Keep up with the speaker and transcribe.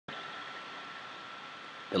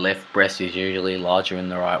The left breast is usually larger than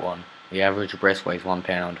the right one. The average breast weighs 1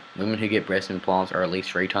 pound. Women who get breast implants are at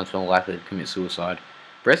least 3 times more likely to commit suicide.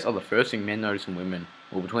 Breasts are the first thing men notice in women.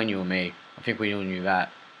 Well, between you and me, I think we all knew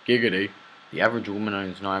that. Giggity. The average woman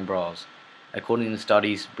owns 9 bras. According to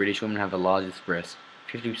studies, British women have the largest breasts.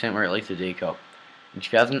 50% were at least a D cup. In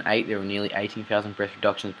 2008, there were nearly 18,000 breast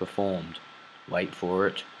reductions performed. Wait for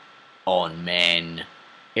it. On men.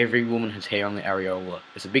 Every woman has hair on the areola.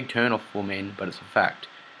 It's a big turn off for men, but it's a fact.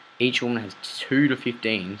 Each woman has 2 to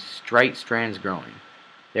 15 straight strands growing.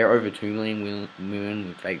 There are over 2 million women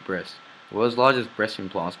with fake breasts. The world's largest breast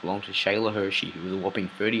implants belong to Shayla Hershey, who was a whopping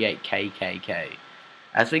 38 kkk.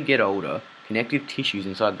 As we get older, connective tissues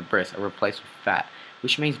inside the breast are replaced with fat,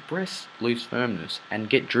 which means breasts lose firmness and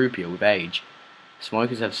get droopier with age.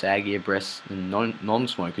 Smokers have saggier breasts than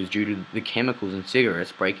non-smokers due to the chemicals in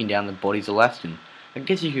cigarettes breaking down the body's elastin. I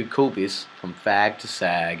guess you could call this from fag to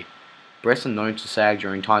sag. Breasts are known to sag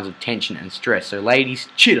during times of tension and stress, so ladies,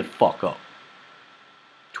 cheer the fuck up.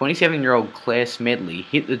 27-year-old Claire Smedley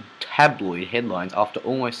hit the tabloid headlines after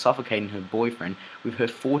almost suffocating her boyfriend with her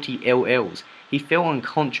 40 LLs. He fell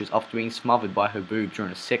unconscious after being smothered by her boobs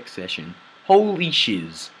during a sex session. Holy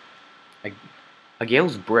shiz. A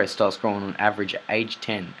girl's breast starts growing on average at age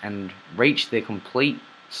 10 and reach their complete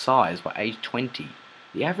size by age 20.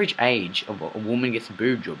 The average age of a woman gets a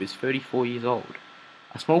boob job is 34 years old.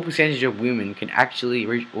 A small percentage of women can actually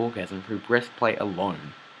reach orgasm through breastplate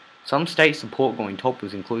alone. Some states support going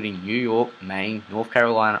topless, including New York, Maine, North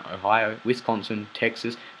Carolina, Ohio, Wisconsin,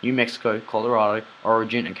 Texas, New Mexico, Colorado,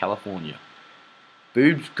 Oregon, and California.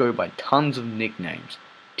 Boobs go by tons of nicknames.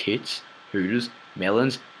 Tits, hooters,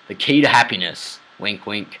 melons, the key to happiness. Wink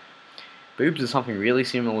wink. Boobs are something really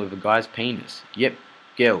similar with a guy's penis. Yep,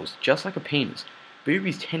 girls, just like a penis.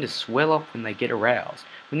 Boobies tend to swell up when they get aroused.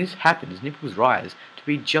 When this happens, nipples rise to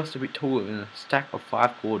be just a bit taller than a stack of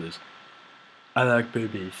 5 quarters. I like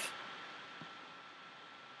boobies.